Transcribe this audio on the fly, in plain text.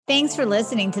Thanks for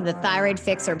listening to the Thyroid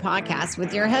Fixer podcast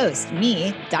with your host,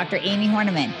 me, Dr. Amy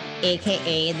Horniman,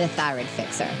 aka the Thyroid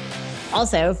Fixer.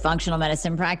 Also, functional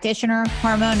medicine practitioner,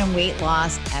 hormone and weight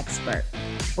loss expert.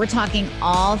 We're talking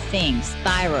all things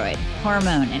thyroid,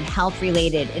 hormone, and health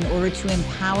related in order to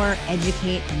empower,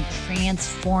 educate, and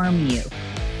transform you.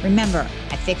 Remember,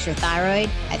 I fix your thyroid,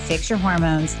 I fix your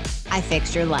hormones, I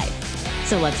fix your life.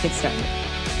 So let's get started.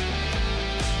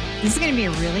 This is going to be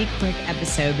a really quick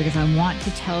episode because I want to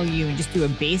tell you and just do a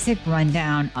basic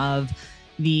rundown of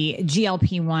the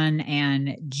GLP-1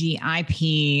 and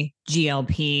GLP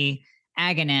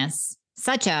agonists,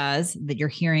 such as that you're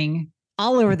hearing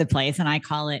all over the place. And I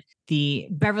call it the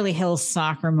Beverly Hills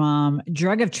Soccer Mom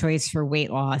drug of choice for weight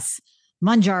loss,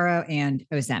 Mounjaro and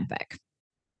Ozempic.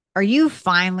 Are you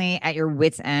finally at your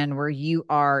wit's end where you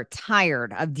are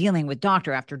tired of dealing with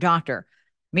doctor after doctor?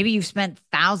 Maybe you've spent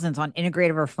thousands on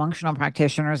integrative or functional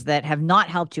practitioners that have not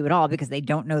helped you at all because they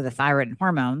don't know the thyroid and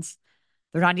hormones.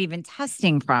 They're not even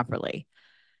testing properly.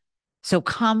 So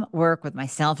come work with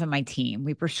myself and my team.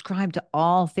 We prescribe to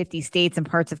all 50 states and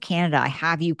parts of Canada. I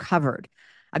have you covered.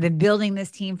 I've been building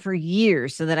this team for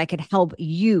years so that I could help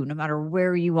you no matter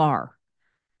where you are.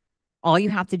 All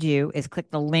you have to do is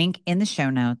click the link in the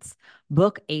show notes,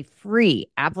 book a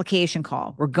free application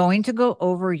call. We're going to go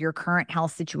over your current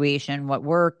health situation, what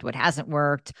worked, what hasn't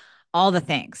worked, all the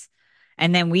things.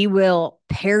 And then we will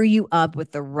pair you up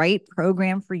with the right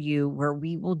program for you where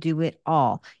we will do it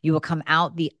all. You will come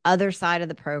out the other side of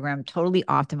the program, totally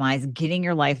optimized, getting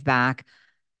your life back.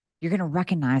 You're going to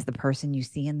recognize the person you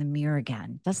see in the mirror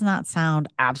again. Doesn't that sound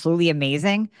absolutely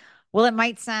amazing? Well, it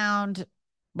might sound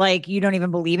like you don't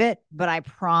even believe it, but I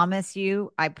promise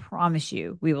you,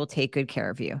 we will take good care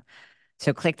of you.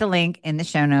 So click the link in the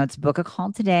show notes, book a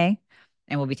call today,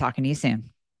 and we'll be talking to you soon.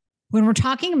 When we're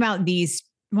talking about this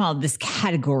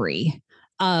category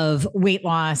of weight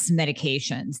loss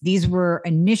medications, these were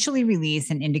initially released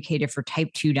and indicated for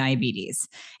type 2 diabetes.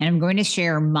 And I'm going to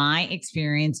share my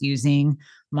experience using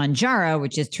Mounjaro,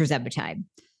 which is tirzepatide.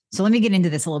 So let me get into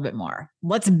this a little bit more.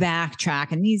 Let's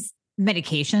backtrack. And these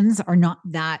medications are not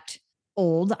that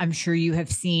old. I'm sure you have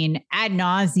seen ad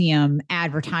nauseum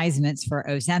advertisements for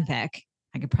Ozempic.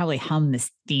 I could probably hum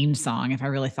this theme song if I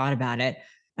really thought about it.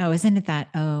 Oh, isn't it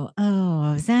that,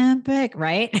 Ozempic,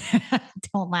 right?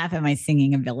 Don't laugh at my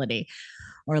singing ability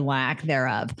or lack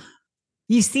thereof.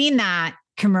 You've seen that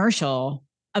commercial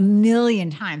a million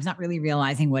times, not really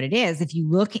realizing what it is. If you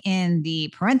look in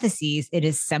the parentheses, it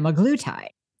is semaglutide.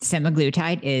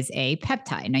 Semaglutide is a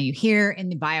peptide. Now you hear in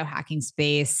the biohacking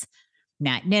space,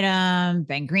 Nat Nidham,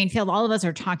 Ben Greenfield, all of us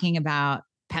are talking about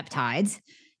peptides.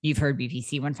 You've heard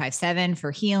BPC 157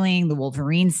 for healing, the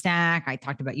Wolverine stack. I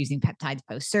talked about using peptides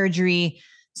post-surgery.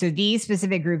 So these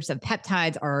specific groups of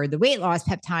peptides are the weight loss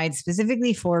peptides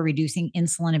specifically for reducing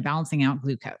insulin and balancing out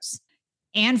glucose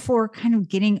and for kind of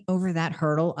getting over that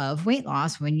hurdle of weight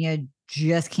loss when you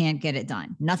just can't get it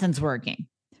done. Nothing's working,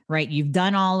 right? You've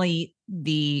done all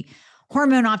the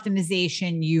hormone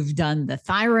optimization, you've done the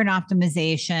thyroid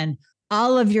optimization,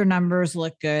 all of your numbers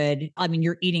look good. I mean,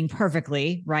 you're eating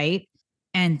perfectly, right?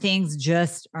 And things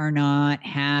just are not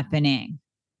happening.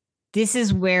 This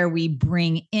is where we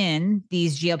bring in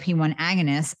these GLP-1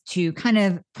 agonists to kind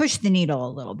of push the needle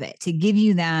a little bit, to give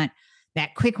you that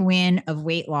quick win of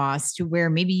weight loss to where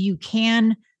maybe you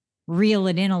can reel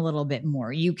it in a little bit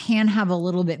more. You can have a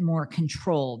little bit more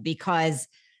control because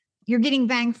you're getting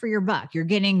bang for your buck. You're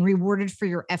getting rewarded for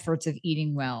your efforts of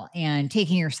eating well and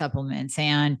taking your supplements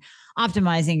and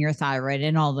optimizing your thyroid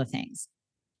and all the things.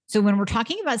 So when we're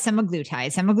talking about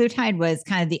semaglutide was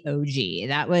kind of the OG.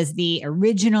 That was the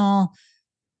original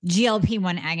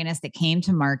GLP-1 agonist that came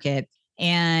to market.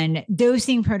 And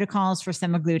dosing protocols for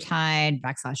semaglutide /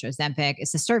 Ozempic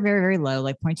is to start very, very low,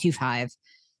 like 0.25.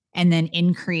 And then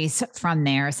increase from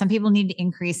there. Some people need to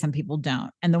increase, some people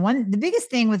don't. And the biggest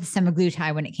thing with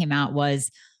semaglutide when it came out was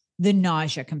the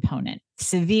nausea component,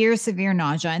 severe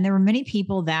nausea. And there were many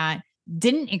people that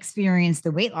didn't experience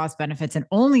the weight loss benefits and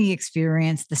only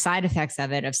experienced the side effects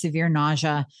of it, of severe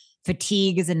nausea.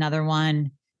 Fatigue is another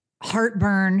one.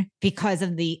 Heartburn because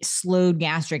of the slowed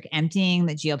gastric emptying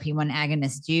that GLP-1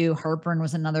 agonists do. Heartburn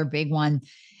was another big one.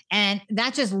 And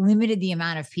that just limited the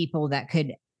amount of people that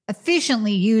could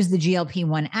efficiently use the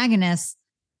GLP-1 agonists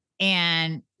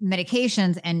and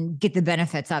medications and get the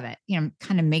benefits of it,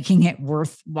 kind of making it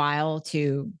worthwhile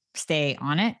to stay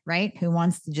on it, right? Who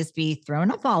wants to just be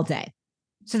thrown up all day?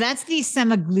 So that's the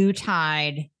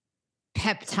semaglutide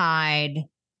peptide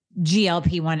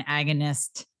GLP-1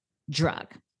 agonist drug.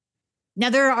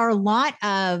 Now, there are a lot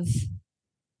of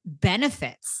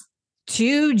benefits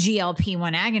to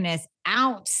GLP-1 agonists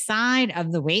outside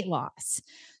of the weight loss.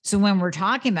 So when we're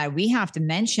talking about it, we have to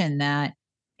mention that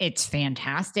it's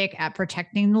fantastic at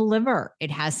protecting the liver.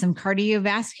 It has some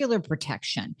cardiovascular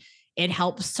protection. It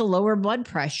helps to lower blood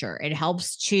pressure. It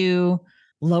helps to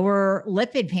lower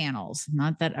lipid panels.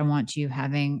 Not that I want you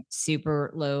having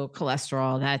super low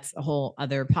cholesterol. That's a whole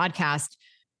other podcast.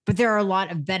 But there are a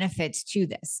lot of benefits to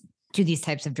this, to these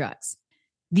types of drugs.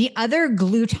 The other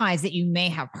glutides that you may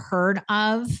have heard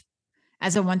of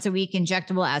as a once a week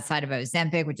injectable outside of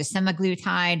Ozempic, which is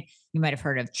semaglutide. You might have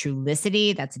heard of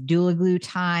Trulicity. That's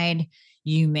dulaglutide.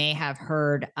 You may have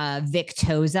heard of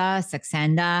Victoza,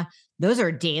 Saxenda. Those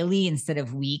are daily instead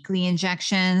of weekly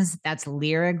injections. That's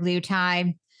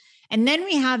liraglutide. And then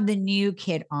we have the new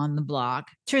kid on the block,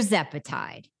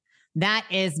 tirzepatide. That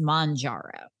is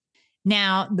Mounjaro.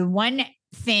 Now, the one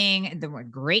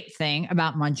great thing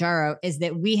about Mounjaro is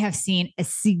that we have seen a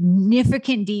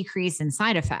significant decrease in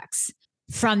side effects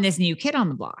from this new kid on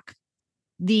the block.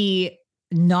 The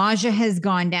nausea has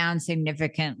gone down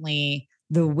significantly.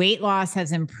 The weight loss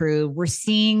has improved. We're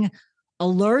seeing a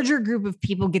larger group of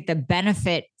people get the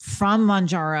benefit from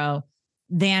Mounjaro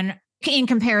than in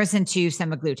comparison to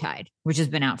semaglutide, which has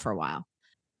been out for a while.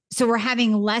 So we're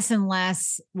having less and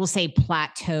less, we'll say,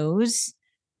 plateaus,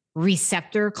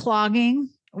 receptor clogging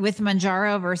with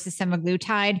Mounjaro versus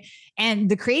semaglutide. And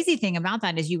the crazy thing about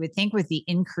that is you would think with the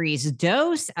increased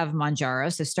dose of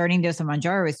Mounjaro, so starting dose of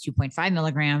Mounjaro is 2.5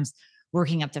 milligrams,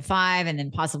 working up to 5, and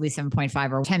then possibly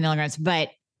 7.5 or 10 milligrams. But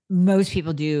most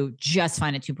people do just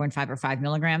fine at 2.5 or 5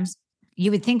 milligrams.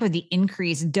 You would think with the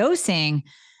increased dosing,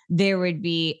 there would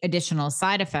be additional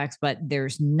side effects, but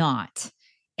there's not.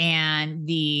 And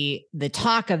the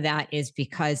talk of that is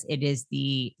because it is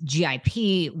the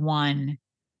GIP one,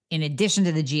 in addition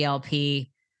to the GLP,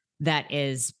 that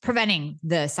is preventing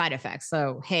the side effects.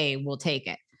 So, hey, we'll take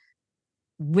it.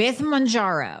 With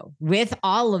Mounjaro, with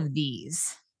all of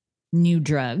these new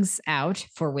drugs out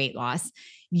for weight loss,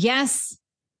 yes,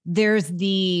 there's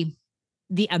the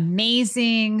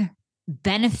amazing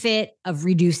benefit of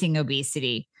reducing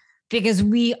obesity because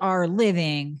we are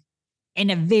living in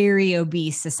a very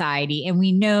obese society. And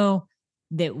we know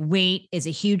that weight is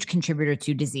a huge contributor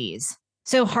to disease.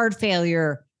 So heart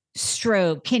failure,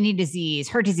 stroke, kidney disease,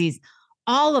 heart disease,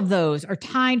 all of those are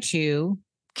tied to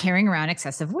carrying around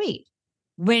excessive weight.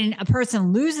 When a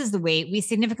person loses the weight, we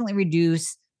significantly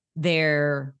reduce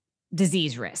their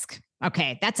disease risk.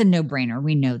 Okay, that's a no-brainer.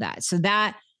 We know that. So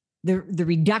that the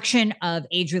reduction of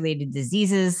age-related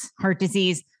diseases, heart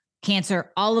disease,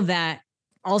 cancer, all of that,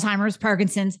 Alzheimer's,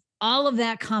 Parkinson's, all of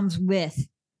that comes with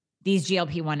these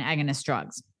GLP-1 agonist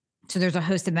drugs. So there's a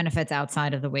host of benefits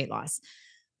outside of the weight loss.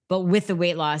 But with the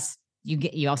weight loss,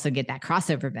 you also get that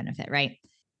crossover benefit, right?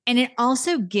 And it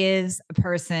also gives a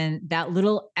person that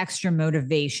little extra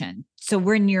motivation. So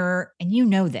when you're, and you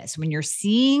know this, when you're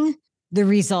seeing the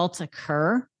results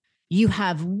occur, you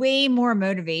have way more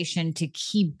motivation to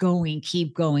keep going,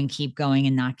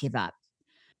 and not give up.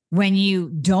 When you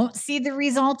don't see the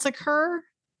results occur,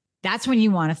 that's when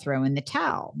you want to throw in the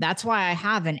towel. That's why I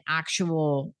have an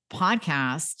actual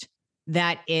podcast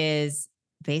that is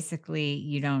basically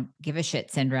you don't give a shit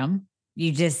syndrome.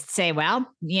 You just say, well,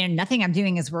 nothing I'm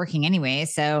doing is working anyway.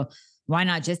 So why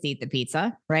not just eat the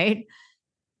pizza, right?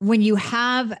 When you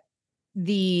have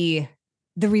the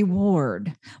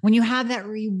reward, when you have that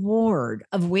reward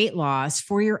of weight loss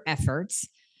for your efforts,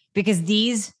 because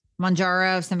these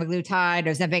Mounjaro, semaglutide,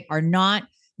 Ozempic are not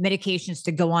medications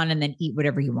to go on and then eat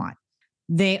whatever you want.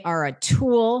 They are a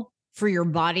tool for your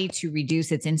body to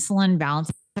reduce its insulin,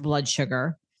 balance blood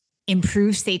sugar,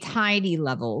 improve satiety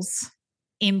levels,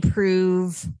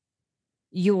 improve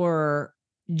your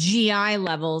GI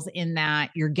levels in that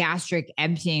your gastric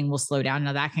emptying will slow down.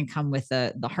 Now that can come with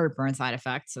the heartburn side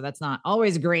effect. So that's not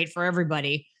always great for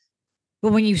everybody.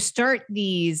 But when you start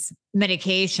these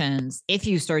medications, if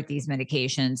you start these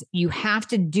medications, you have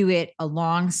to do it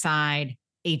alongside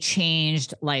a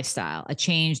changed lifestyle, a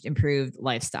changed, improved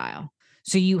lifestyle.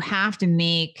 So you have to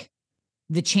make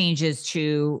the changes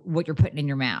to what you're putting in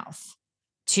your mouth,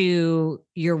 to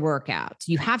your workouts.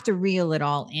 You have to reel it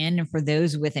all in. And for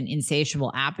those with an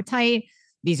insatiable appetite,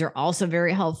 these are also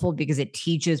very helpful because it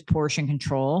teaches portion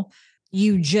control.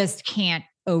 You just can't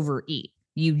overeat.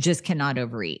 You just cannot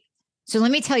overeat. So let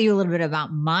me tell you a little bit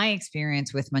about my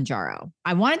experience with Mounjaro.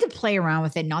 I wanted to play around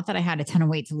with it. Not that I had a ton of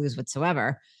weight to lose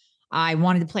whatsoever. I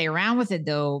wanted to play around with it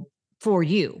though for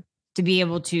you to be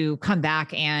able to come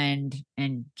back and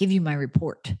give you my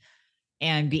report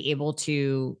and be able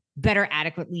to better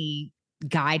adequately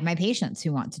guide my patients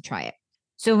who want to try it.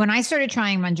 So when I started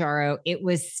trying Mounjaro, it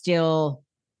was still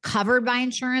covered by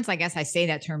insurance. I guess I say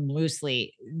that term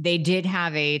loosely. They did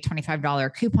have a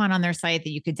 $25 coupon on their site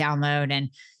that you could download. And,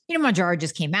 Mounjaro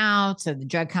just came out. So the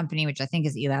drug company, which I think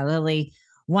is Eli Lilly,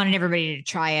 wanted everybody to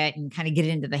try it and kind of get it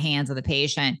into the hands of the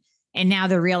patient. And now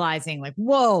they're realizing like,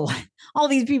 whoa, all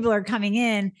these people are coming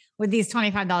in with these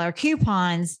 $25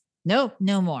 coupons. Nope,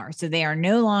 no more. So they are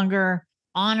no longer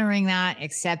honoring that,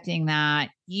 accepting that.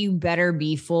 You better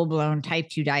be full-blown type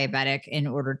 2 diabetic in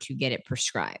order to get it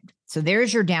prescribed. So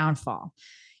there's your downfall.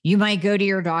 You might go to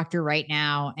your doctor right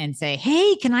now and say,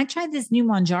 hey, can I try this new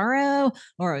Mounjaro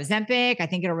or Ozempic? I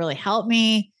think it'll really help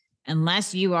me.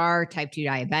 Unless you are type 2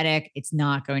 diabetic, it's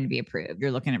not going to be approved.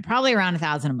 You're looking at probably around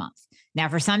 $1,000 a month. Now,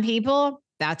 for some people,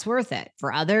 that's worth it.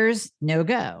 For others, no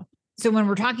go. So when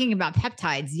we're talking about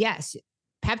peptides, yes,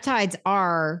 peptides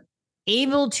are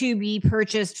able to be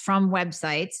purchased from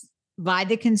websites by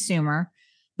the consumer.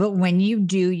 But when you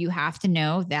do, you have to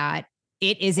know that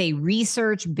it is a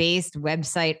research-based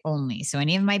website only. So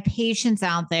any of my patients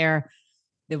out there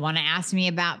that want to ask me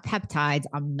about peptides,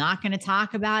 I'm not going to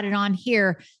talk about it on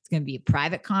here. It's going to be a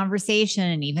private conversation.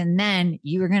 And even then,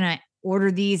 you are going to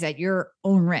order these at your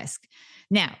own risk.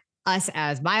 Now, us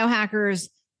as biohackers,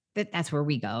 that's where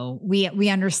we go. We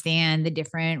understand the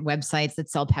different websites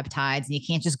that sell peptides, and you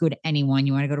can't just go to anyone.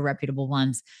 You want to go to reputable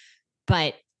ones.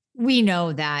 But we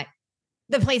know that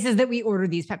the places that we order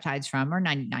these peptides from are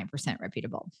 99%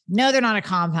 reputable. No, they're not a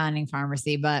compounding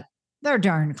pharmacy, but they're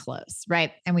darn close,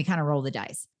 right? And we kind of roll the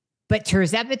dice. But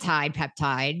tirzepatide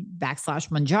peptide /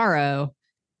 Mounjaro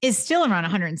is still around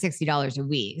 $160 a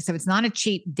week. So it's not a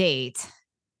cheap date,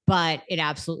 but it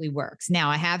absolutely works. Now,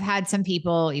 I have had some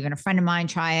people, even a friend of mine,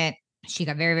 try it. She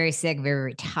got very, very sick, very,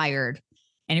 very tired.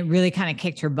 And it really kind of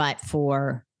kicked her butt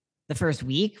for the first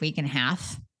week and a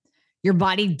half. Your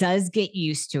body does get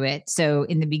used to it. So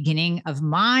in the beginning of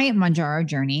my Mounjaro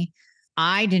journey,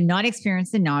 I did not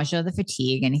experience the nausea, the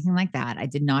fatigue, anything like that. I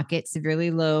did not get severely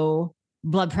low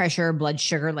blood pressure, blood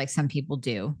sugar like some people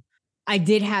do. I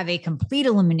did have a complete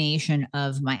elimination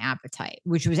of my appetite,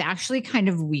 which was actually kind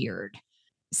of weird.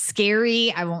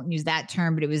 Scary, I won't use that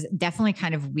term, but it was definitely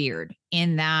kind of weird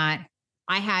in that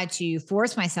I had to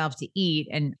force myself to eat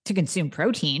and to consume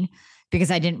protein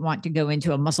because I didn't want to go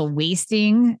into a muscle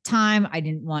wasting time. I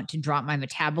didn't want to drop my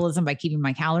metabolism by keeping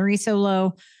my calories so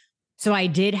low. So I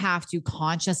did have to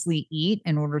consciously eat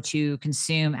in order to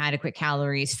consume adequate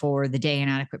calories for the day and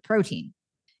adequate protein.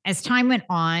 As time went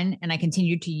on and I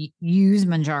continued to use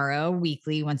Mounjaro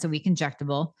weekly, once a week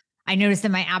injectable, I noticed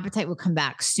that my appetite would come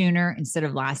back sooner instead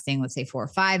of lasting, let's say 4 or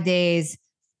 5 days.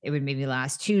 It would maybe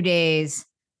last 2 days.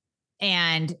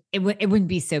 And it wouldn't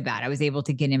be so bad. I was able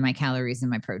to get in my calories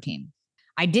and my protein.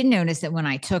 I did notice that when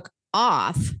I took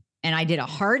off and I did a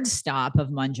hard stop of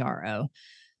Mounjaro,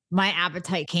 my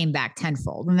appetite came back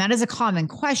tenfold. And that is a common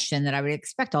question that I would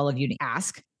expect all of you to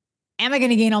ask. Am I going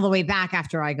to gain all the way back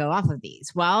after I go off of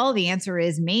these? Well, the answer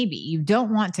is maybe. You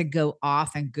don't want to go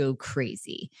off and go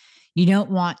crazy. You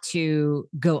don't want to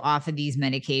go off of these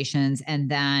medications and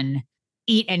then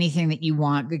eat anything that you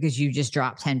want because you just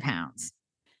dropped 10 pounds.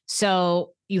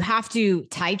 So you have to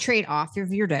titrate off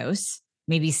of your dose,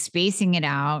 maybe spacing it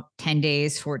out 10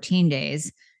 days, 14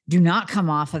 days. Do not come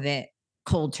off of it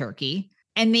cold turkey.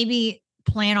 And maybe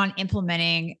plan on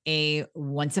implementing a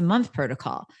once a month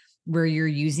protocol where you're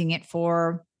using it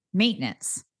for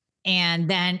maintenance. And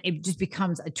then it just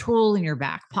becomes a tool in your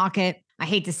back pocket. I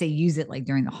hate to say use it like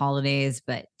during the holidays,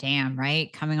 but damn,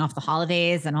 right? Coming off the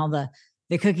holidays and all the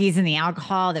cookies and the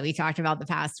alcohol that we talked about the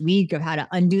past week of how to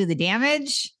undo the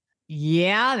damage.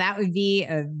 Yeah, that would be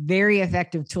a very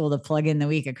effective tool to plug in the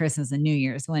week of Christmas and New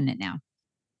Year's, wouldn't it now?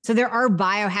 So there are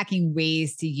biohacking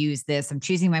ways to use this. I'm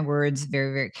choosing my words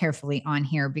very, very carefully on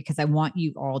here because I want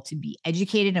you all to be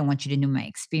educated. I want you to know my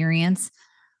experience.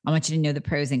 I want you to know the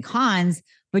pros and cons,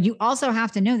 but you also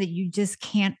have to know that you just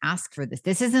can't ask for this.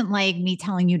 This isn't like me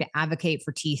telling you to advocate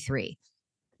for T3.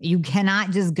 You cannot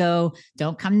just go,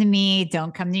 don't come to me,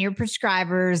 don't come to your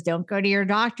prescribers, don't go to your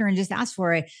doctor and just ask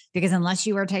for it, because unless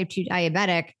you are type 2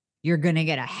 diabetic, you're going to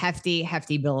get a hefty,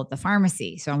 hefty bill at the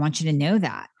pharmacy. So I want you to know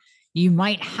that. You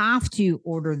might have to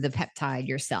order the peptide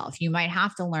yourself. You might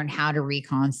have to learn how to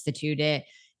reconstitute it,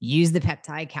 use the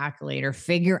peptide calculator,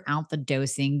 figure out the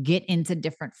dosing, get into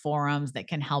different forums that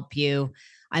can help you.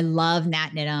 I love Nat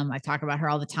Nidham. I talk about her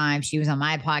all the time. She was on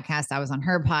my podcast. I was on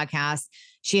her podcast.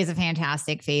 She has a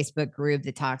fantastic Facebook group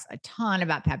that talks a ton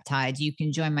about peptides. You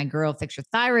can join my Girl Fix Your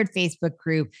Thyroid Facebook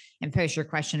group and post your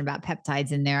question about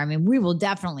peptides in there. I mean, we will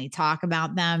definitely talk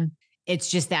about them.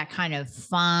 It's just that kind of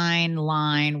fine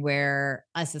line where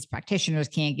us as practitioners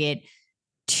can't get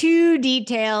too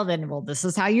detailed and, well, this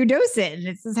is how you dose it and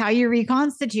this is how you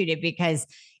reconstitute it, because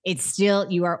it's still,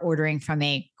 you are ordering from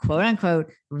a quote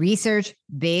unquote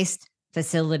research-based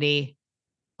facility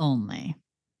only.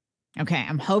 Okay.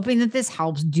 I'm hoping that this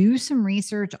helps. Do some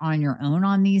research on your own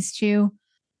on these two,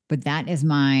 but that is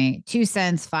my 2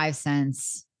 cents, 5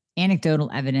 cents, anecdotal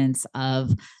evidence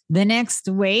of the next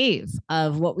wave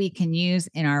of what we can use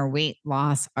in our weight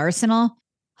loss arsenal.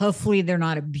 Hopefully they're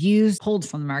not abused, pulled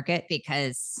from the market,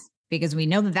 because we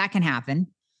know that can happen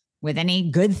with any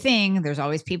good thing. There's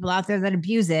always people out there that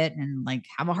abuse it and like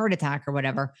have a heart attack or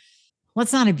whatever.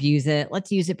 Let's not abuse it.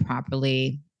 Let's use it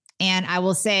properly. And I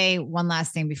will say one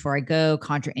last thing before I go,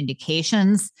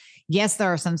 contraindications. Yes, there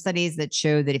are some studies that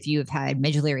show that if you have had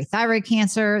medullary thyroid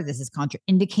cancer, this is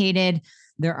contraindicated.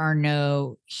 There are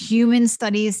no human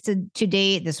studies to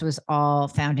date. This was all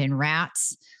found in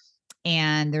rats.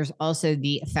 And there's also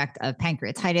the effect of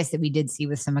pancreatitis that we did see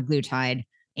with semaglutide.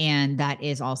 And that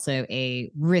is also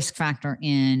a risk factor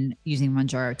in using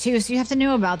Mounjaro too. So you have to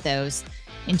know about those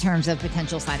in terms of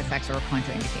potential side effects or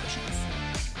contraindications.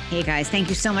 Hey guys, thank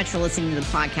you so much for listening to the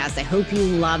podcast. I hope you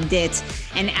loved it.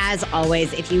 And as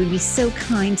always, if you would be so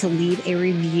kind to leave a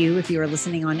review if you are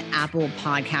listening on Apple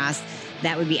Podcasts,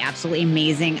 that would be absolutely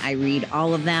amazing. I read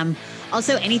all of them.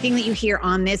 Also, anything that you hear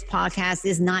on this podcast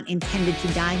is not intended to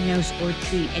diagnose or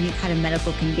treat any kind of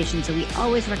medical condition. So we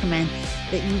always recommend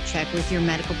that you check with your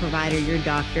medical provider, your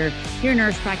doctor, your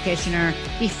nurse practitioner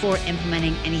before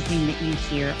implementing anything that you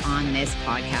hear on this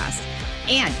podcast.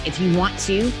 And if you want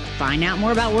to find out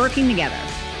more about working together,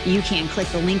 you can click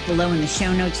the link below in the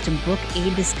show notes to book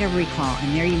a discovery call.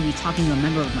 And there you'll be talking to a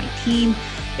member of my team.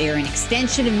 They are an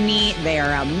extension of me. They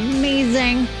are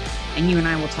amazing. And you and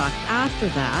I will talk after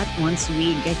that once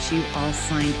we get you all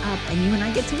signed up and you and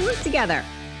I get to work together.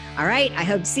 All right. I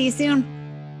hope to see you soon.